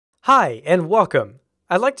Hi, and welcome.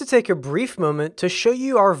 I'd like to take a brief moment to show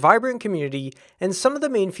you our vibrant community and some of the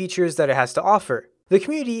main features that it has to offer. The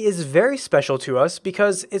community is very special to us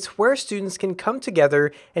because it's where students can come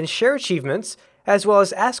together and share achievements, as well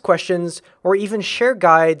as ask questions or even share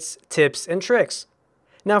guides, tips, and tricks.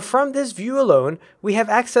 Now, from this view alone, we have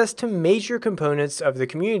access to major components of the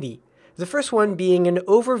community. The first one being an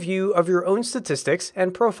overview of your own statistics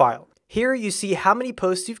and profile. Here you see how many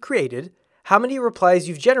posts you've created, how many replies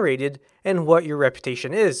you've generated, and what your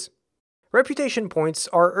reputation is. Reputation points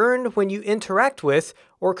are earned when you interact with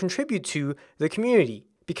or contribute to the community,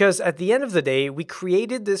 because at the end of the day, we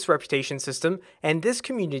created this reputation system and this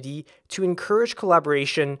community to encourage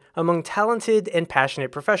collaboration among talented and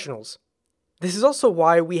passionate professionals. This is also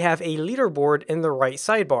why we have a leaderboard in the right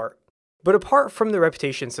sidebar. But apart from the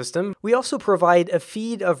reputation system, we also provide a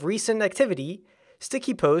feed of recent activity,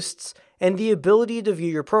 sticky posts, and the ability to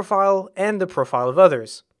view your profile and the profile of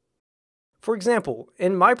others. For example,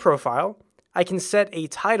 in my profile, I can set a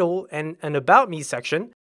title and an About Me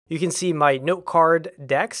section. You can see my note card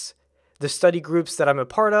decks, the study groups that I'm a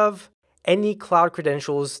part of, any cloud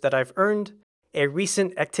credentials that I've earned, a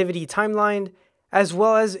recent activity timeline, as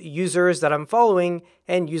well as users that I'm following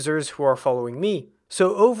and users who are following me.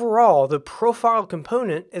 So overall, the profile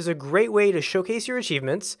component is a great way to showcase your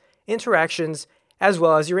achievements, interactions, as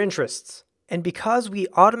well as your interests. And because we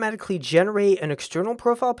automatically generate an external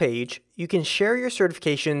profile page, you can share your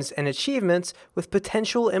certifications and achievements with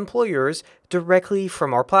potential employers directly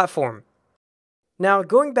from our platform. Now,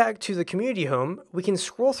 going back to the community home, we can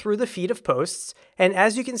scroll through the feed of posts, and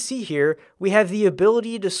as you can see here, we have the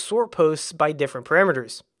ability to sort posts by different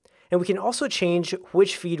parameters. And we can also change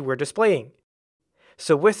which feed we're displaying.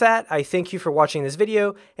 So with that, I thank you for watching this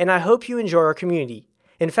video, and I hope you enjoy our community.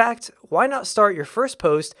 In fact, why not start your first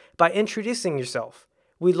post by introducing yourself?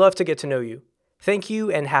 We'd love to get to know you. Thank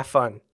you and have fun.